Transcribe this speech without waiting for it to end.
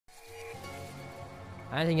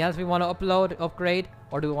Anything else we want to upgrade?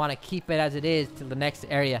 Or do we want to keep it as it is till the next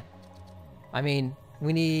area? I mean,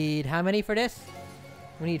 we need how many for this?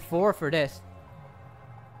 We need 4 for this.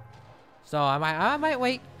 So I might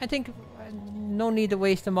wait. I think no need to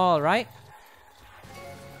waste them all, right?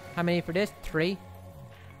 How many for this? 3.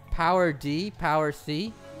 Power D, power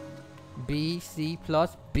C, B, C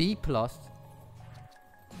plus, B plus,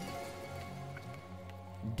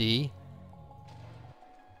 D.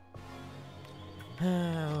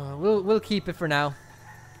 We'll keep it for now.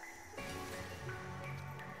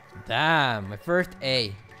 Damn, my first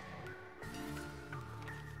A.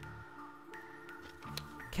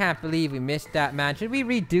 Can't believe we missed that, man. Should we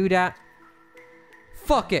redo that?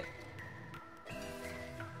 Fuck it.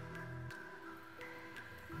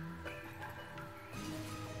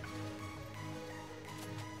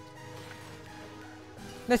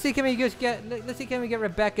 Let's see, can we get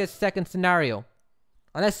Rebecca's second scenario?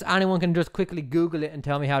 Unless anyone can just quickly Google it and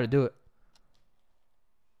tell me how to do it.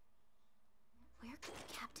 Where could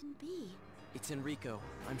the captain be? It's Enrico.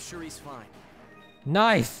 I'm sure he's fine.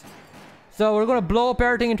 Nice. So we're gonna blow up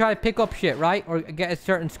everything and try to pick up shit, right? Or get a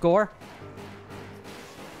certain score.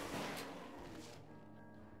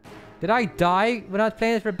 Did I die when I was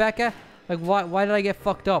playing as Rebecca? Like, why did I get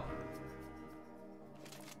fucked up?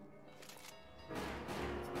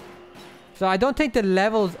 So I don't think the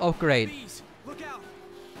levels upgrade. Please, look out.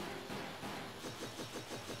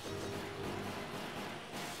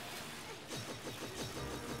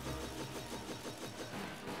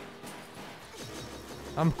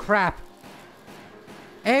 I'm crap.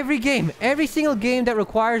 Every single game that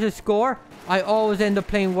requires a score, I always end up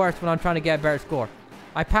playing worse when I'm trying to get a better score.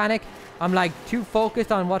 I panic. I'm like too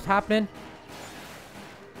focused on what's happening.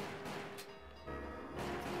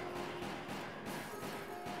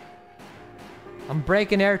 I'm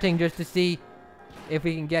breaking everything just to see if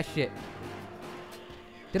we can get shit.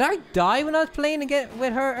 Did I die when I was playing again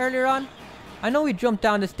with her earlier on? I know we jump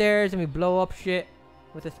down the stairs and we blow up shit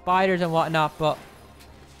with the spiders and whatnot, but...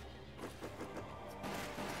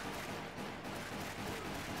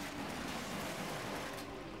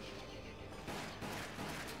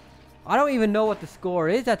 I don't even know what the score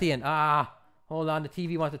is at the end. Ah, hold on. The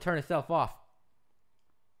TV wants to turn itself off.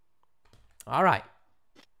 All right.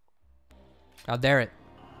 I'll dare it.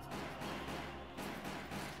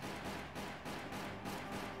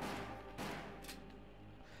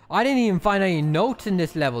 I didn't even find any notes in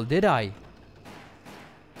this level, did I?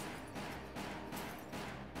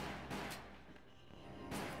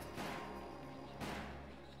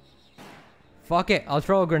 Fuck it. I'll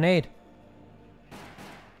throw a grenade.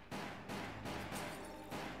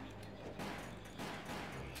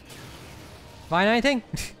 Find anything?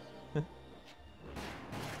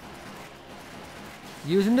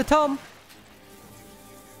 Using the thumb.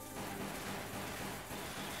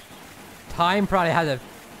 Time probably has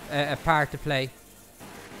a part to play.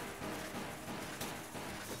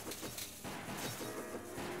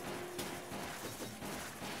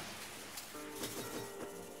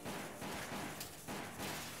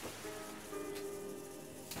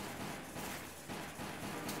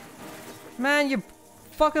 Man, you're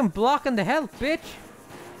fucking blocking the health, bitch.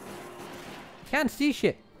 Can't see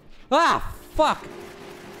shit. Ah, fuck.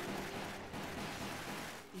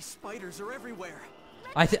 These spiders are everywhere.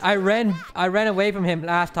 I ran away from him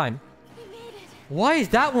last time. We made it. Why is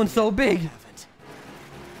that one so big?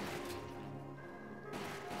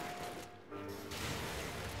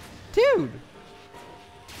 Dude.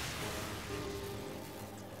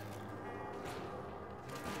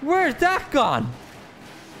 Where's that gone?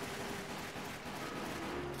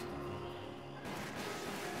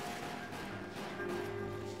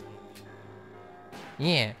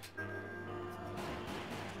 Yeah.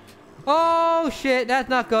 Oh shit, that's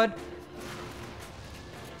not good.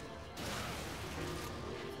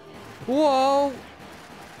 Whoa.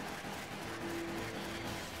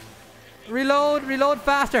 Reload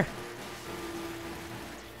faster.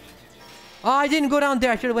 Oh, I didn't go down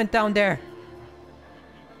there. I should have went down there.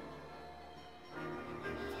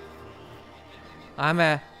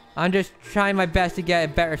 I'm just trying my best to get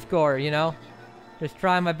a better score, you know? Just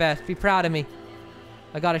trying my best. Be proud of me.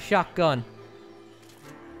 I got a shotgun.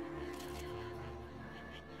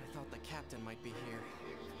 I thought the captain might be here.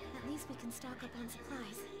 At least we can stock up on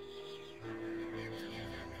supplies.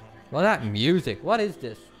 Well, that music. What is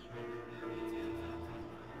this?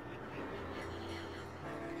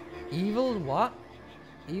 Evil what?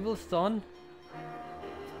 Evil son?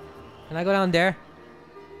 Can I go down there?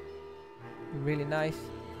 Really nice.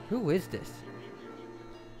 Who is this?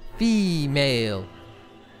 Female.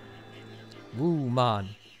 Woman.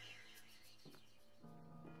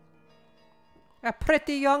 A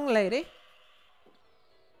pretty young lady.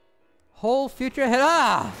 Whole future ahead.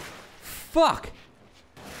 Ah! Fuck!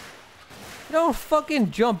 You don't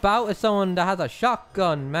fucking jump out at someone that has a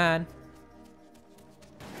shotgun, man.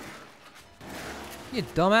 You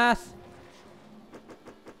dumbass.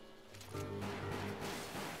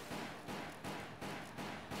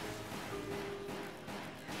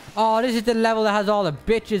 Oh, this is the level that has all the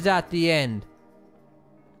bitches at the end.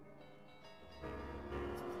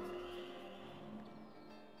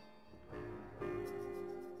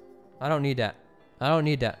 I don't need that. I don't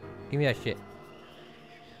need that. Give me that shit.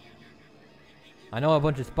 I know a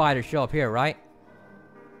bunch of spiders show up here, right?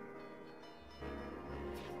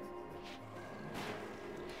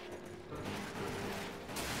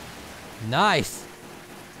 Nice.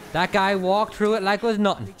 That guy walked through it like it was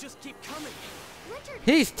nothing. They just keep coming. Richard,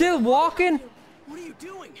 He's still walking? What are you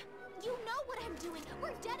doing? you know what I'm doing. We're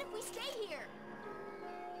dead if we stay here.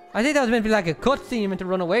 I think that was meant to be like a cutscene meant to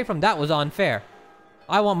run away from. That was unfair.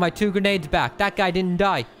 I want my 2 grenades back. That guy didn't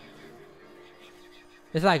die.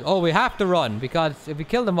 It's like, oh, we have to run because if we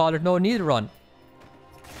kill them all, there's no need to run.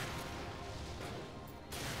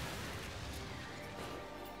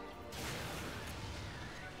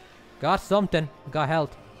 Got something. Got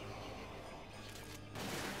health.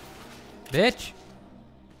 Bitch.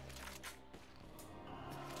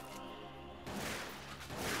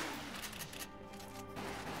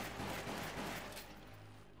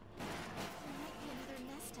 There might be another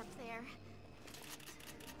nest up there.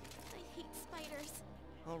 I hate spiders.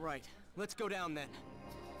 All right, let's go down then.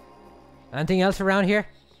 Anything else around here?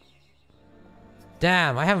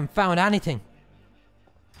 Damn, I haven't found anything.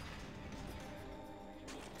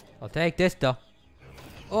 I'll take this though.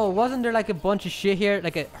 Oh, wasn't there like a bunch of shit here?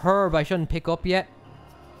 Like a herb I shouldn't pick up yet?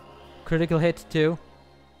 Critical hits too.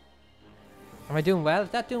 Am I doing well? Is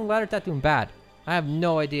that doing well or is that doing bad? I have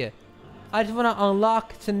no idea. I just want to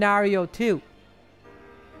unlock scenario 2.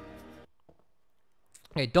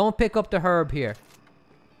 Okay, don't pick up the herb here.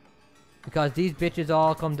 Because these bitches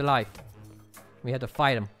all come to life. We have to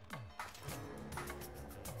fight them.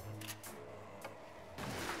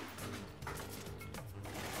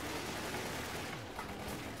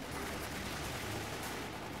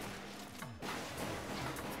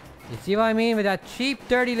 You see what I mean with that cheap,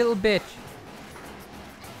 dirty little bitch?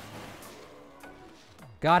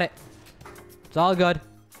 Got it. It's all good.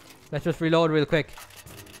 Let's just reload real quick.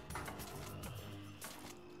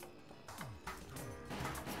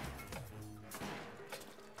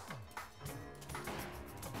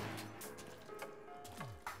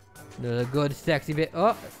 There's a good, sexy bit.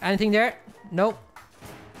 Oh, anything there? Nope.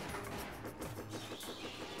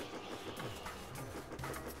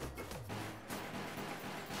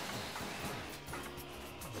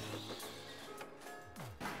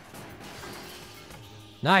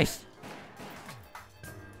 Nice.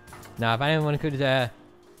 Now, if anyone could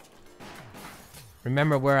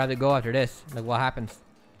remember where I have to go after this, like what happens?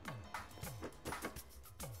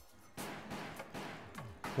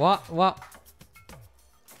 What?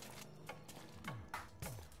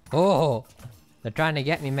 Oh, they're trying to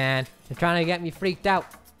get me, man. They're trying to get me freaked out.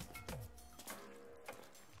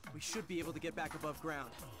 We should be able to get back above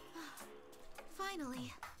ground.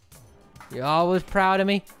 Finally. You're always proud of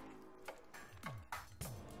me.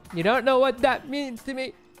 You don't know what that means to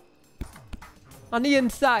me. On the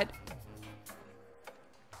inside.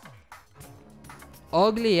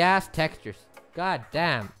 Ugly ass textures. God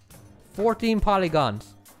damn. 14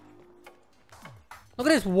 polygons. Look at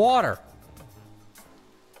this water.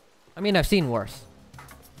 I mean, I've seen worse.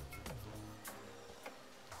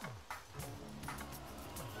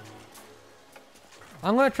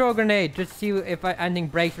 I'm gonna throw a grenade just to see if anything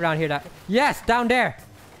breaks around here. That yes, down there.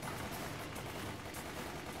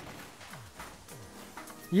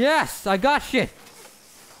 Yes, I got shit.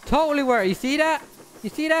 Totally worth it. You see that? You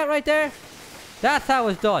see that right there? That's how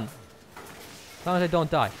it's done. As long as I don't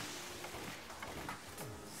die.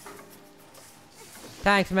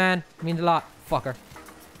 Thanks, man. Means a lot, fucker.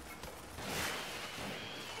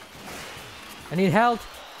 I need help.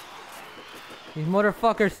 These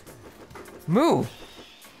motherfuckers. Move.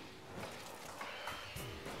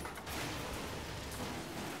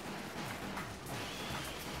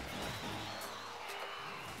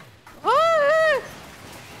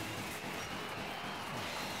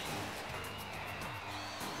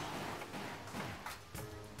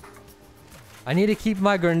 I need to keep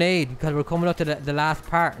my grenade because we're coming up to the last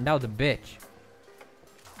part and that was a bitch.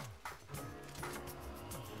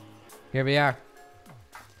 Here we are.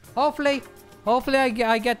 Hopefully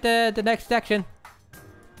I get the next section.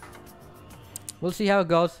 We'll see how it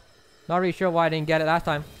goes. Not really sure why I didn't get it last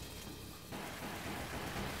time.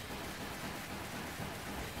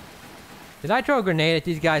 Did I throw a grenade at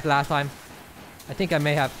these guys last time? I think I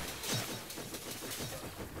may have.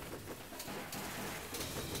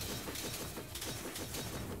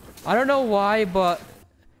 I don't know why, but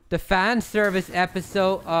the fan service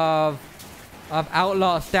episode of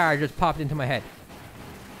Outlaw Star just popped into my head.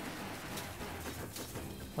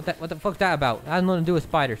 What the fuck's that about? That has nothing to do with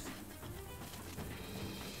spiders.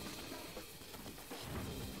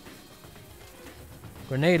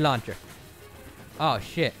 Grenade launcher. Oh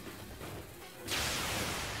shit.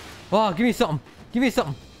 Oh, give me something. Give me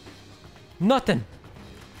something. Nothing.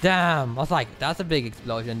 Damn. I was like, that's a big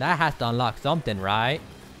explosion. That has to unlock something, right?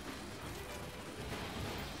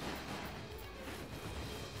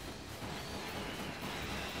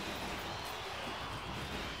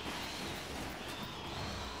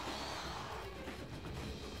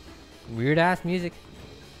 Weird ass music.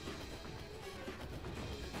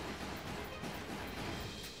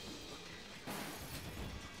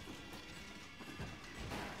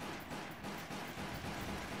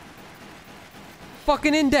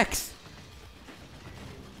 Fucking index.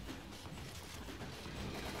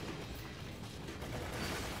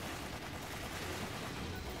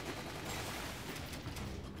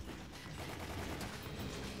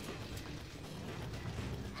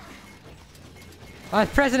 I was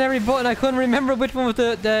pressing every button. I couldn't remember which one was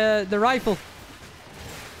the rifle.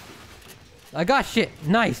 I got shit.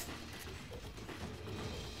 Nice.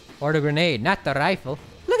 Or the grenade, not the rifle.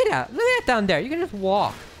 Look at that. Look at that down there. You can just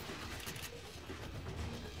walk.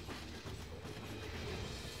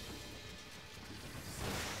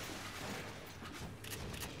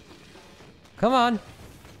 Come on.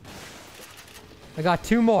 I got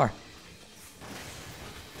 2 more.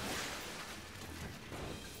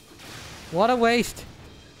 What a waste.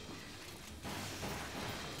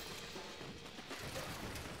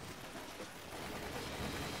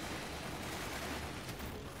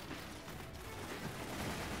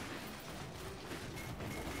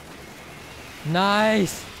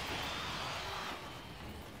 Nice.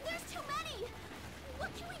 There's too many. What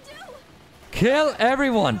can we do? Kill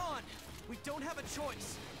everyone. Come on. We don't have a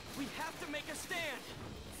choice. We have to make a stand.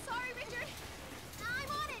 Sorry, Richard. I'm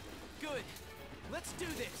on it. Good. Let's do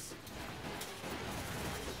this.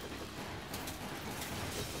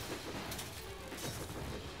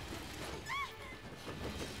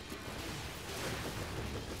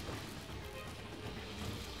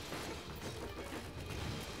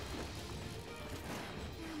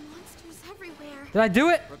 There are monsters everywhere. Did I do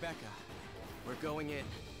it? Rebecca, we're going in.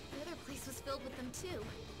 The other place was filled with them too.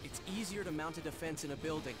 It's easier to mount a defense in a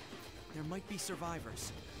building. There might be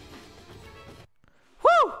survivors.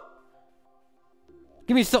 Woo!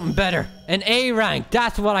 Give me something better. An A rank.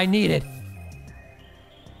 That's what I needed.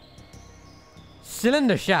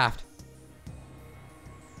 Cylinder shaft.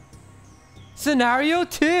 Scenario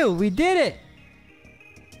 2. We did it.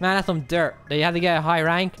 Man, that's some dirt. Do you have to get a high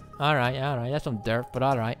rank? Alright, alright. That's some dirt, but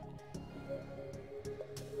alright.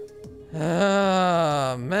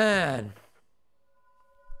 Oh, man.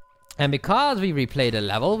 And because we replayed a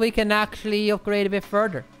level, we can actually upgrade a bit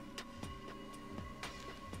further.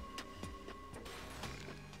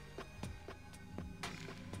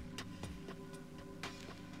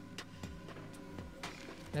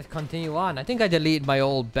 Let's continue on. I think I deleted my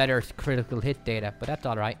old better critical hit data, but that's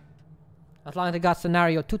alright. As long as I got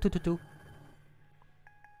scenario 2.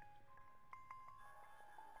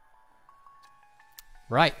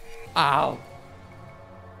 Right. Ow.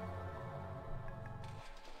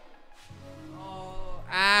 Oh,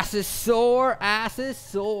 ass is sore. Ass is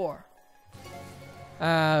sore.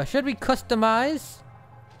 Should we customize?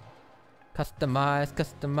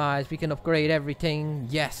 Customize. We can upgrade everything.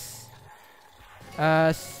 Yes.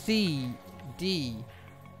 C, D.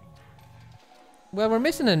 Well, we're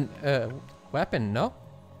missing a weapon, no?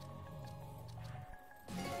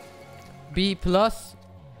 B plus.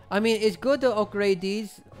 I mean, it's good to upgrade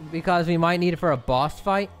these because we might need it for a boss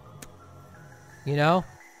fight. You know?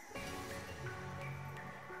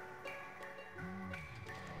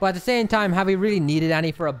 But at the same time, have we really needed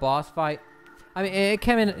any for a boss fight? I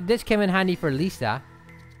mean, this came in handy for Lisa.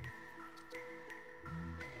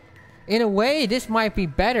 In a way, this might be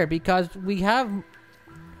better because we have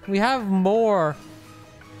more.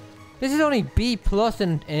 This is only B plus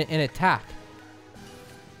in attack.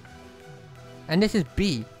 And this is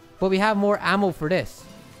B. But we have more ammo for this.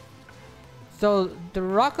 So the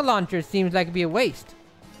rocket launcher seems like it'd be a waste.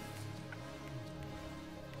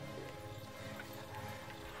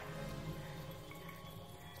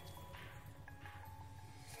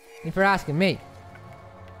 If you're asking me.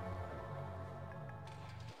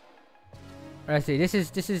 Let's see. This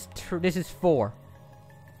is 4.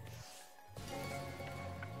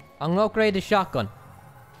 I'm gonna upgrade the shotgun.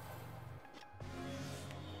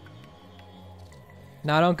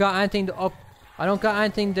 Now I don't got anything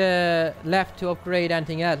left to upgrade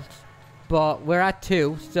anything else. But we're at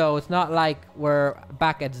 2, so it's not like we're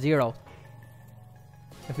back at 0.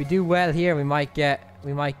 If we do well here, we might get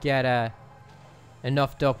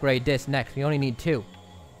enough to upgrade this next. We only need 2.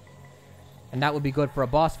 And that would be good for a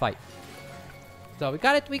boss fight. So we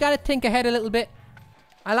gotta think ahead a little bit.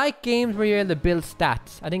 I like games where you're able to build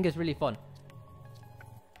stats. I think it's really fun.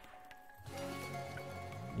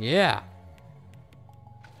 Yeah.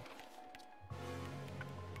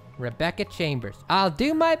 Rebecca Chambers. I'll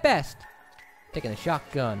do my best. Taking a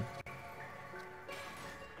shotgun.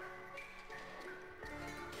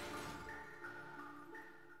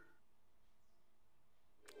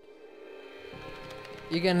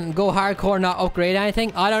 You can go hardcore, not upgrade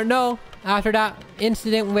anything. I don't know. After that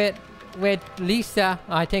incident with Lisa,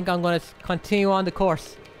 I think I'm gonna continue on the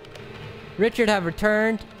course. Richard have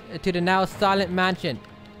returned to the now silent mansion.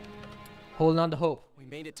 Holding on to hope. We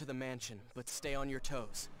made it to the mansion, but stay on your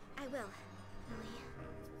toes. I will, Lily.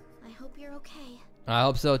 I hope you're okay. I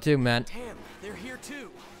hope so too, man. Damn, they're here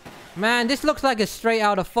too. Man, this looks like it's straight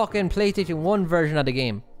out of fucking PlayStation 1 version of the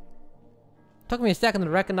game. Took me a second to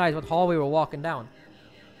recognize what hall we were walking down.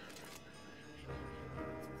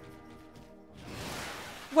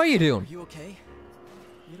 What are you doing? Are you okay?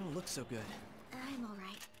 You don't look so good. I'm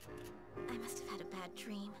alright. I must have had a bad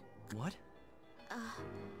dream. What?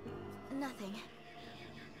 Nothing.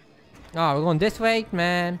 Oh, we're going this way,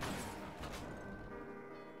 man.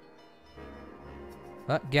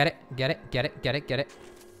 Get it, get it, get it, get it, get it.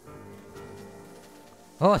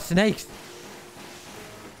 Oh, snakes.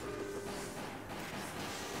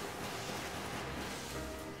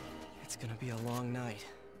 It's gonna be a long night.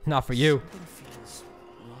 Not for you. Something feels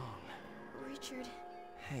wrong. Richard.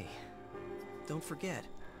 Hey, don't forget,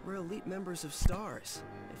 we're elite members of STARS.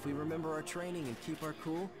 If we remember our training and keep our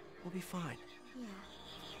cool, we'll be fine. Yeah.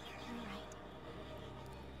 You're right.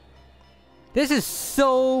 This is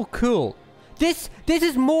so cool. This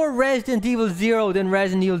is more Resident Evil 0 than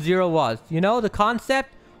Resident Evil 0 was. You know, the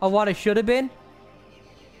concept of what it should have been.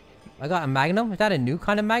 I got a Magnum. Is that a new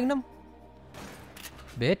kind of Magnum?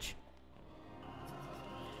 Bitch.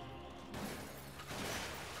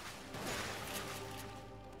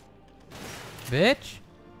 Bitch.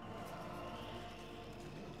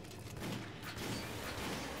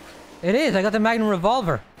 It is. I got the Magnum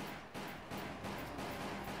revolver.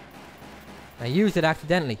 I used it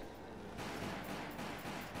accidentally.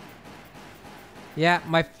 Yeah,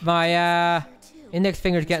 my index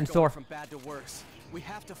finger's getting sore. From bad to worse. We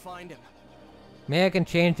have to find him. Maybe I can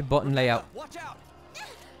change the button layout. Watch out!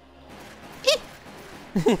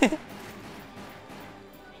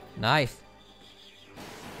 Nice.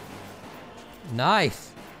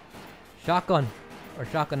 Nice. Shotgun. Or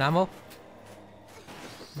shotgun ammo.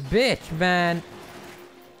 Bitch, man.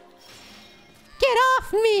 Get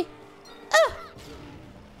off me!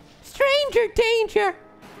 Stranger danger!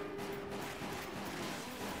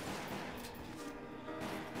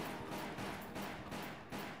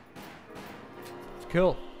 It's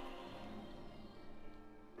cool.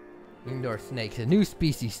 Indoor snakes, a new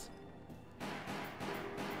species.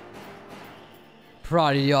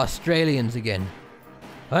 Probably the Australians again.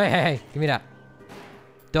 Hey, hey, hey, give me that.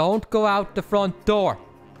 Don't go out the front door.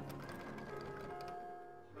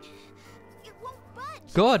 It won't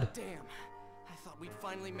budge. Good. Damn, I thought we'd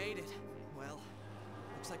finally made it. Well,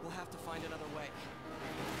 looks like we'll have to find another way.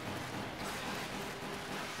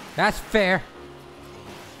 That's fair.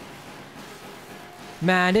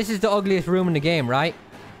 Man, this is the ugliest room in the game, right?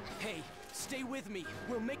 Hey, stay with me.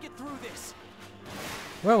 We'll make it through this.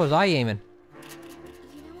 Where was I aiming?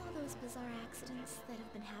 You know all those bizarre accidents that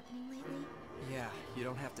have been happening lately? Yeah, you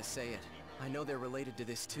don't have to say it. I know they're related to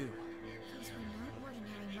this too. Those were not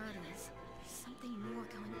ordinary murders. There's something more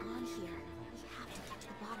going on here. We have to get to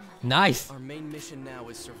the bottom of it. Nice. Our main mission now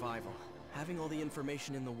is survival. Having all the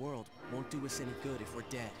information in the world won't do us any good if we're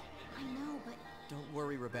dead. I know, but Don't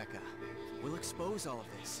worry, Rebecca. We'll expose all of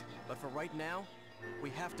this. But for right now, we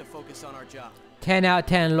have to focus on our job. 10 out of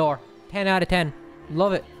 10 lore. 10 out of 10.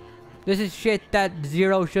 Love it. This is shit that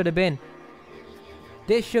 0 should have been.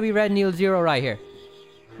 This should be Resident Evil 0 right here.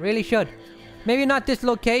 Really should. Maybe not this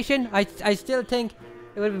location. I still think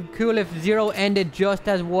it would be cool if 0 ended just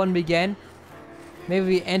as 1 began. Maybe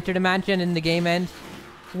we enter the mansion and the game ends.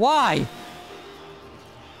 Why?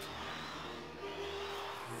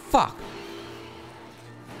 Fuck.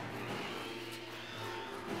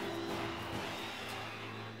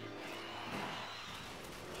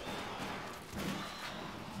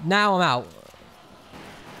 Now I'm out.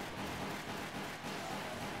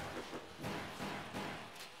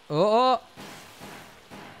 Oh, oh.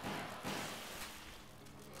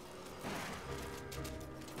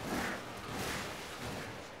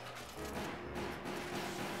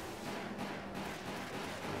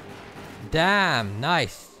 Damn,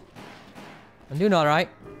 nice. I'm doing alright.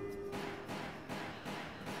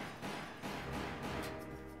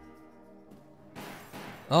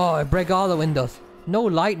 Oh, I break all the windows. No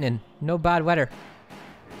lightning, no bad weather.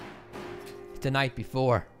 It's the night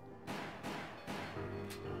before.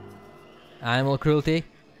 Animal cruelty?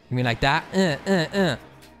 You mean like that?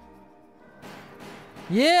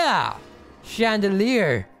 Yeah!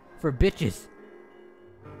 Chandelier for bitches.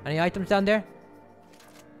 Any items down there?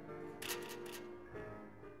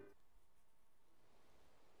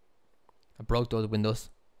 I broke those windows.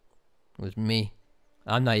 It was me.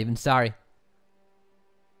 I'm not even sorry.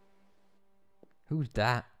 Who's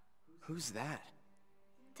that? Who's that?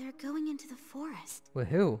 They're going into the forest. With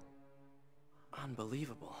who?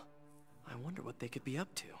 Unbelievable. I wonder what they could be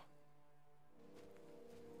up to.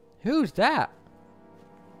 Who's that?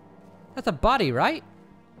 That's a body, right?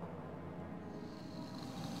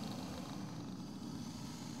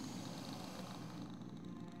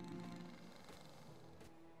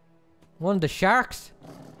 One of the sharks?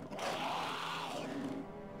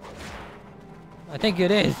 I think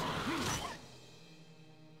it is.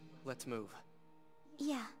 Let's move.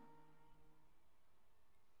 Yeah.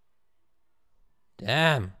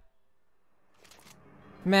 Damn.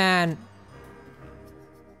 Man.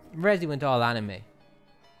 Resi went all anime.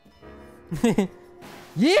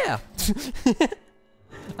 Yeah!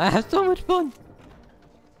 I have so much fun.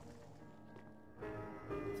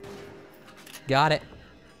 Got it.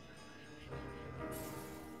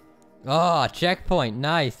 Oh, checkpoint.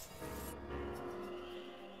 Nice.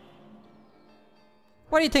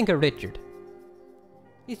 What do you think of Richard?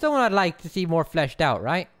 He's someone I'd like to see more fleshed out,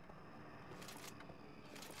 right?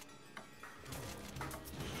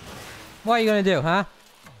 What are you gonna do, huh?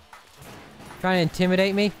 Trying to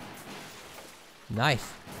intimidate me?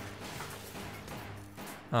 Nice.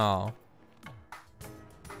 Oh.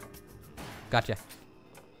 Gotcha.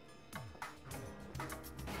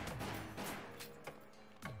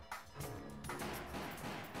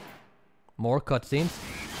 More cutscenes.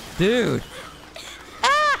 Dude!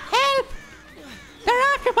 Ah! Help! They're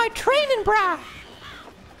after my training bra!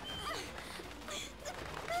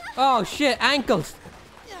 Oh shit, ankles!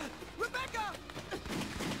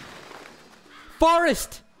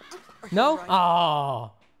 Forest! No?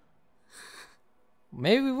 Oh.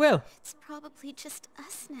 Maybe we will. It's probably just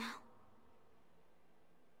us now.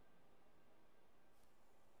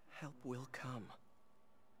 Help will come.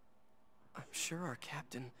 I'm sure our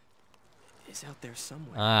captain is out there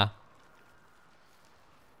somewhere. Ah.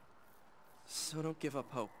 So don't give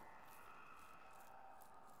up hope.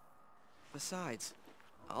 Besides,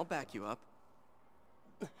 I'll back you up.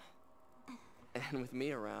 And with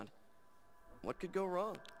me around, what could go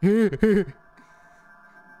wrong?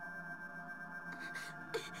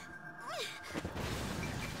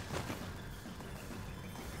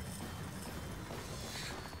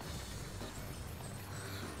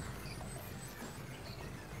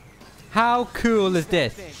 How cool is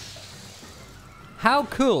this? How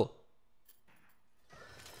cool?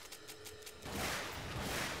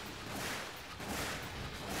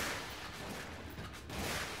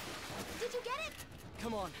 Did you get it?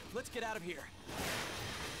 Come on, let's get out of here.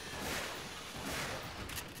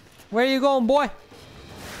 Where are you going, boy?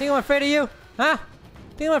 Think I'm afraid of you? Huh?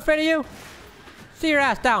 Think I'm afraid of you? Sit your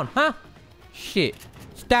ass down, huh? Shit.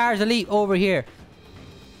 Stars Elite over here.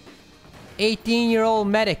 18-year-old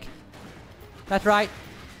medic. That's right.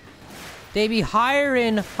 They be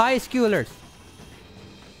hiring high schoolers.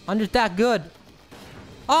 I'm just that good.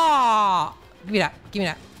 Ah! Give me that. Give me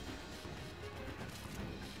that.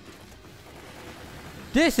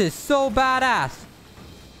 This is so badass.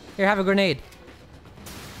 Here, have a grenade.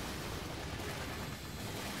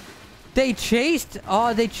 They chased.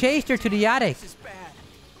 Oh, they chased her to the attic. This is bad.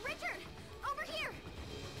 Richard, over here.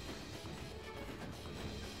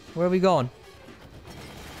 Where are we going?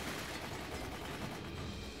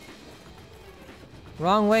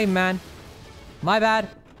 Wrong way, man. My bad.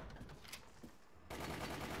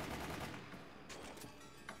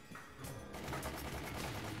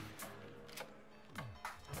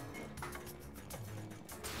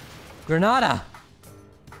 Granada.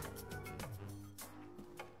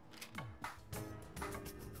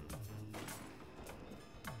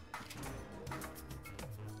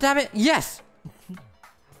 Damn it. Yes.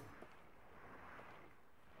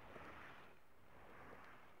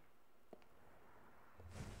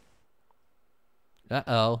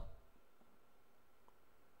 Uh-oh.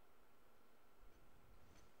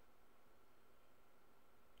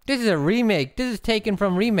 This is a remake. This is taken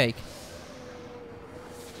from remake.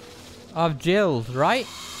 Of Jill's, right?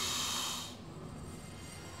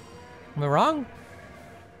 Am I wrong?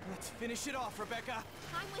 Let's finish it off, Rebecca.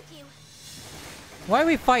 I'm with you. Why are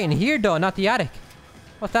we fighting here though, not the attic?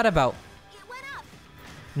 What's that about? It went up.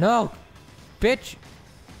 No! Bitch!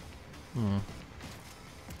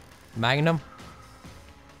 Magnum?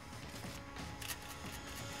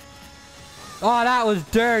 Oh, that was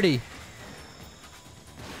dirty!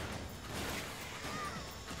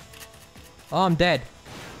 Oh, I'm dead.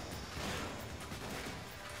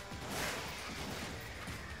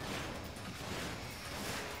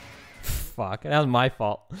 Fuck, that was my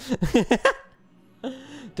fault.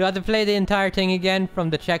 Do I have to play the entire thing again from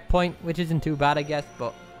the checkpoint? Which isn't too bad, I guess,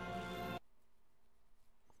 but...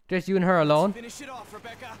 Just you and her alone? Finish it off,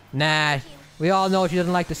 Rebecca. Nah, we all know she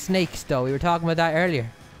doesn't like the snakes, though. We were talking about that earlier.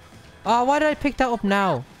 Oh, why did I pick that up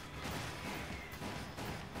now?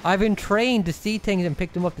 I've been trained to see things and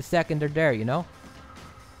pick them up the second they're there, you know?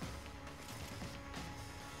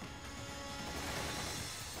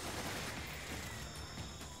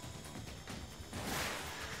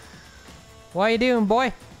 What are you doing,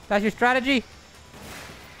 boy? That's your strategy?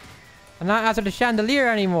 I'm not after the chandelier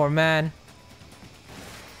anymore, man.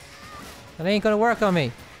 That ain't gonna work on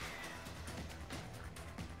me.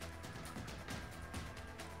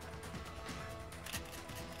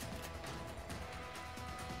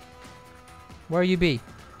 Where you be?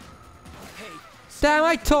 Hey, Damn,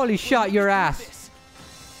 I totally shot your ass.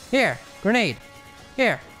 Here, grenade.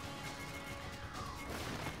 Here.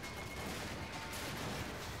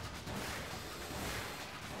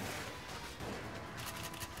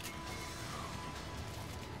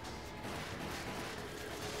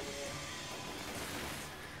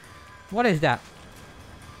 What is that?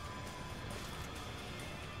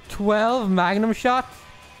 12 magnum shots?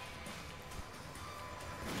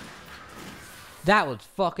 That was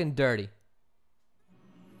fucking dirty.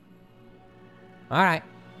 Alright.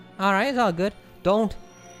 Alright, it's all good. Don't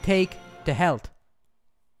take the health.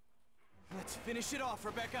 let's finish it off,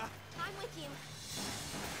 Rebecca. I'm with you.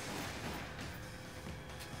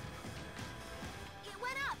 It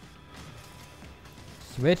went up.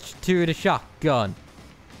 Switch to the shotgun.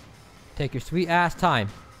 Take your sweet ass time.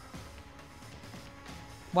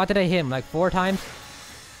 What did I hit him? Like 4 times?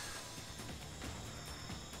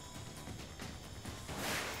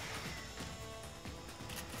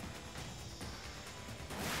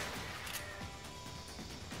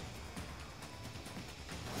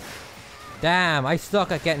 Damn, I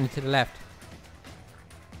suck at getting to the left.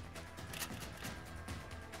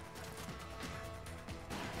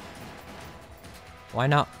 Why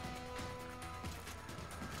not?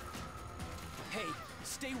 Hey,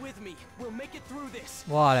 stay with me. We'll make it through this.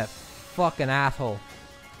 What a fucking asshole.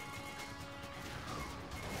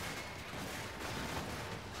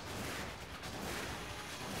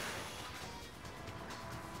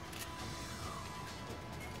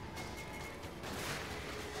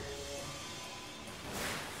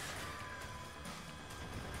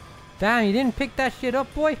 Damn, you didn't pick that shit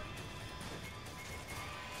up, boy?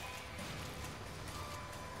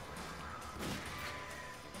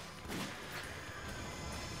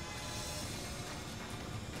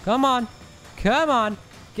 Come on. Come on.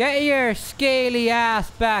 Get your scaly ass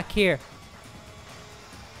back here.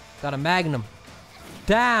 Got a magnum.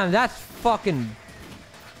 Damn, that's fucking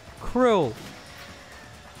cruel.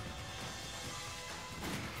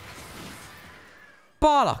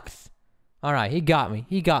 Bollocks. Alright, he got me.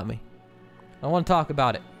 He got me. I want to talk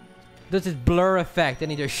about it. Does this blur effect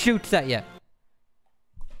and he just shoots at you.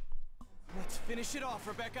 Let's finish it off,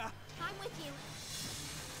 Rebecca. I'm with you.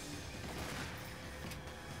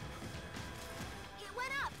 It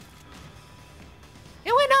went up.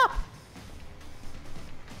 It went up!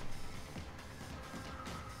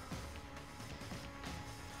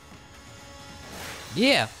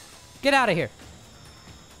 Yeah! Get out of here!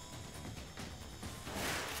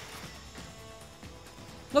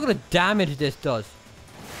 Look at the damage this does.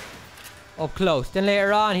 Up close. Then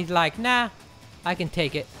later on he's like, nah, I can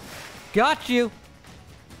take it. Got you!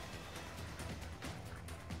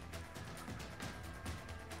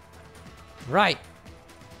 Right.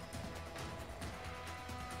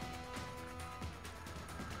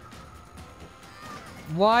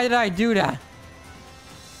 Why did I do that?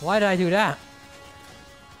 Why did I do that?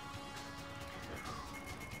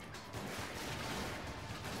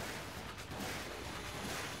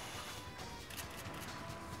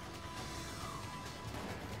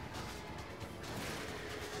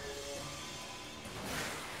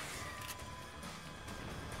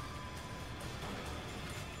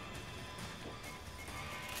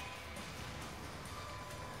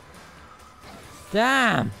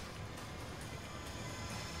 Damn.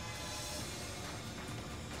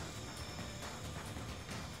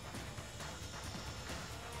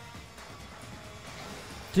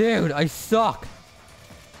 Dude, I suck.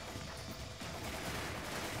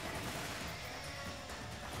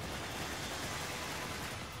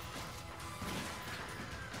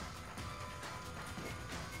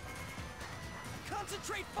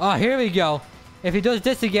 Oh, here we go. If he does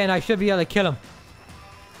this again, I should be able to kill him.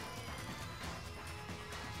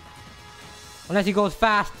 Unless he goes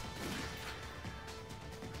fast.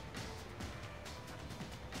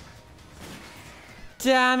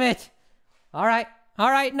 Damn it. Alright.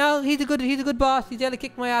 Alright, no, he's a good boss. He's able to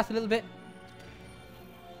kick my ass a little bit.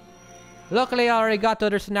 Luckily, I already got the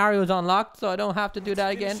other scenarios unlocked, so I don't have to do that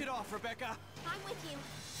again. I'm with you.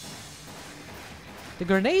 The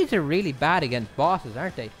grenades are really bad against bosses,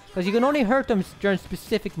 aren't they? Because you can only hurt them during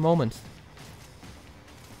specific moments.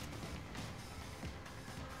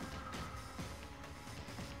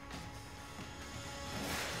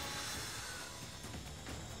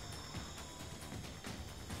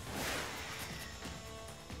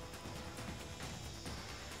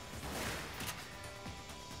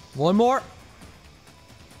 One more.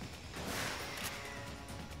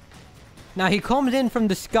 Now he comes in from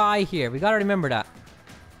the sky here. We gotta remember that.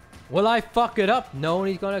 Will I fuck it up? No,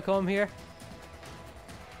 he's gonna come here.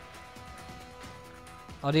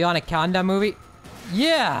 Oh, the Anaconda movie?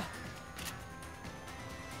 Yeah!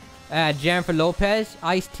 Jennifer Lopez,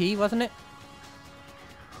 Ice-T, wasn't it?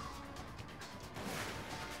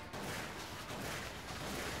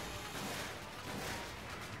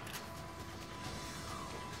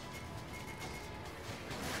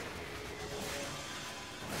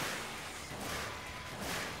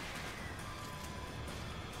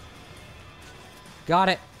 Got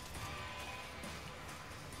it.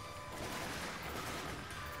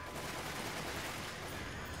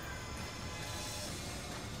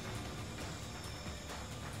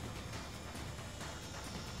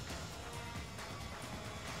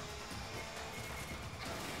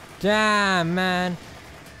 Damn, man.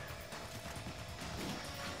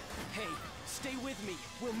 Hey, stay with me.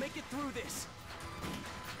 We'll make it through this.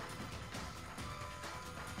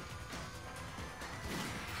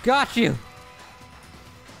 Got you.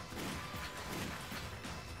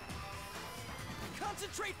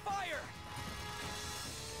 Concentrate fire.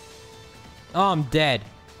 Oh, I'm dead.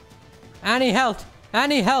 Any health?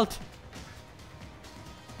 Any health?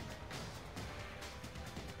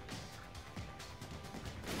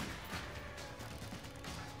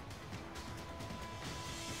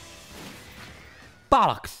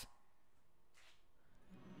 Bollocks.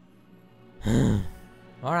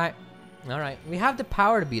 Alright. Alright. We have the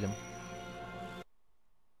power to beat him.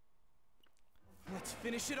 Let's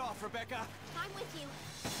finish it off, Rebecca. I'm with you.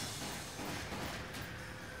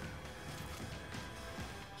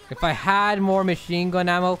 If I had more machine gun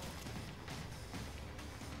ammo.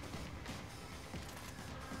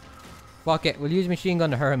 Fuck it. We'll use machine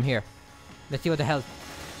gun to hurt him here. Let's see what the hell.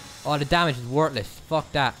 Oh, the damage is worthless. Fuck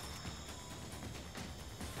that.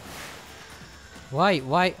 Why?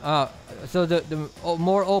 Why? So the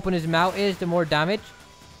more open his mouth is, the more damage?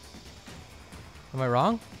 Am I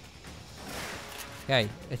wrong? Okay,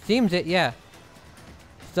 it seems it, yeah.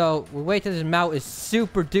 So, we'll wait till his mouth is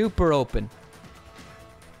super duper open.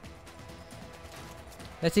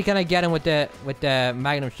 Let's see, can I get him with the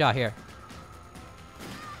magnum shot here?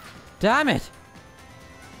 Damn it!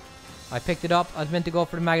 I picked it up. I was meant to go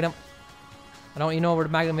for the magnum. I don't even know where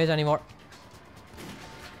the magnum is anymore.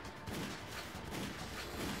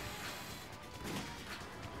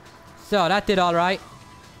 So, that did alright.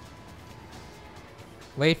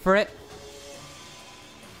 Wait for it.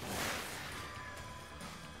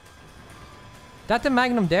 That's the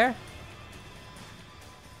magnum there?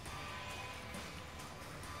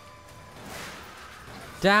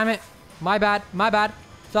 Damn it. My bad. My bad.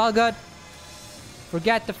 It's all good.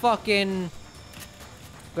 Forget the fucking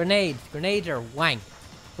grenades. Grenades are wank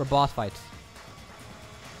for boss fights.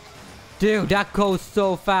 Dude, that goes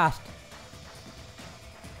so fast.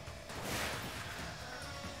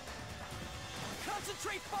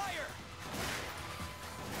 Concentrate fire.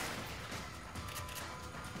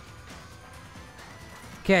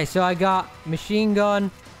 Okay, so I got machine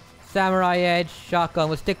gun, samurai edge, shotgun.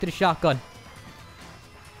 We'll stick to the shotgun.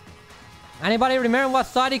 Anybody remember what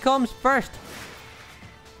side he comes first?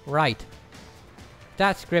 Right.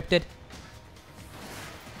 That's scripted.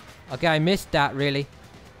 Okay, I missed that, really.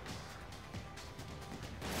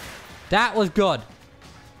 That was good.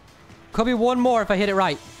 Could be one more if I hit it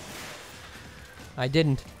right. I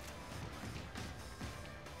didn't.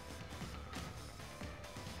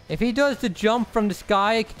 If he does the jump from the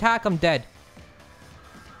sky attack, I'm dead.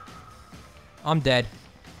 I'm dead.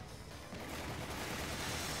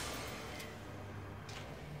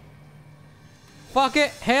 Fuck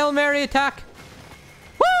it. Hail Mary attack.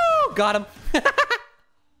 Woo! Got him.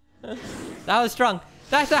 That was strong.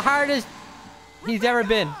 That's the hardest he's ever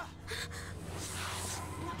been.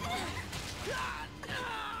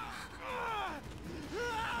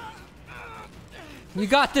 You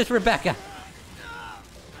got this, Rebecca.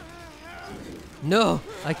 No,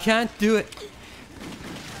 I can't do it.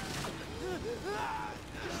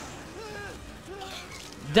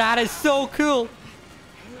 That is so cool.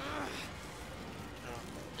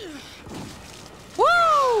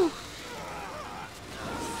 Woo!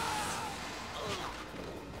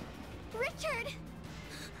 Richard!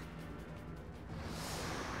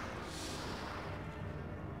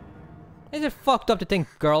 Is it fucked up to think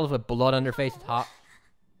girls with blood on their face is hot?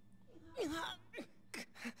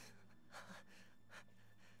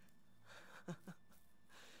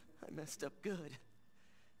 I messed up good.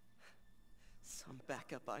 Some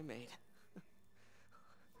backup I made.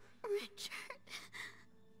 Richard.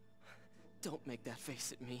 Don't make that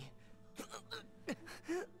face at me.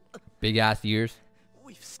 Big ass ears.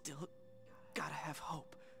 We've still gotta have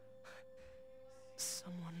hope.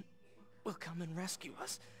 Someone will come and rescue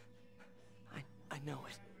us. I know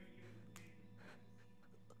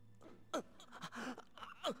it.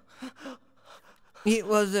 It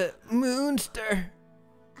was a moonster.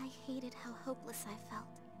 I hated how hopeless I felt.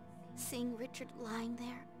 Seeing Richard lying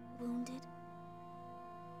there, wounded.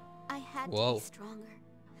 I had to be stronger.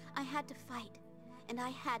 I had to fight, and I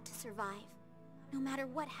had to survive. No matter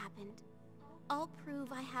what happened, I'll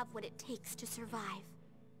prove I have what it takes to survive.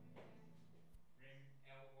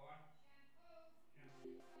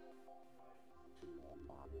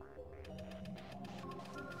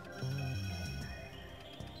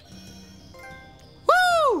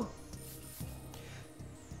 Woo!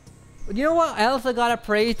 You know what else I gotta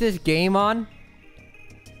praise this game on?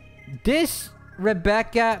 This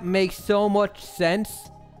Rebecca makes so much sense.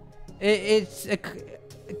 It's a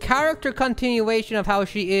character continuation of how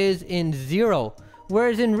she is in Zero.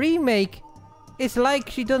 Whereas in Remake, it's like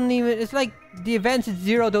she doesn't even... It's like the events in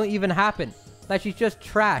Zero don't even happen. Like she's just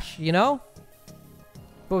trash, you know?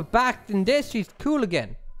 But back in this, she's cool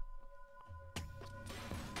again.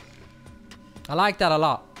 I like that a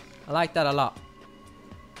lot. I like that a lot.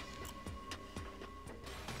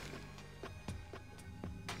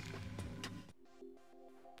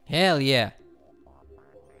 Hell yeah.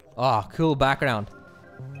 Oh, cool background.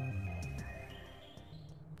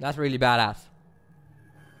 That's really badass.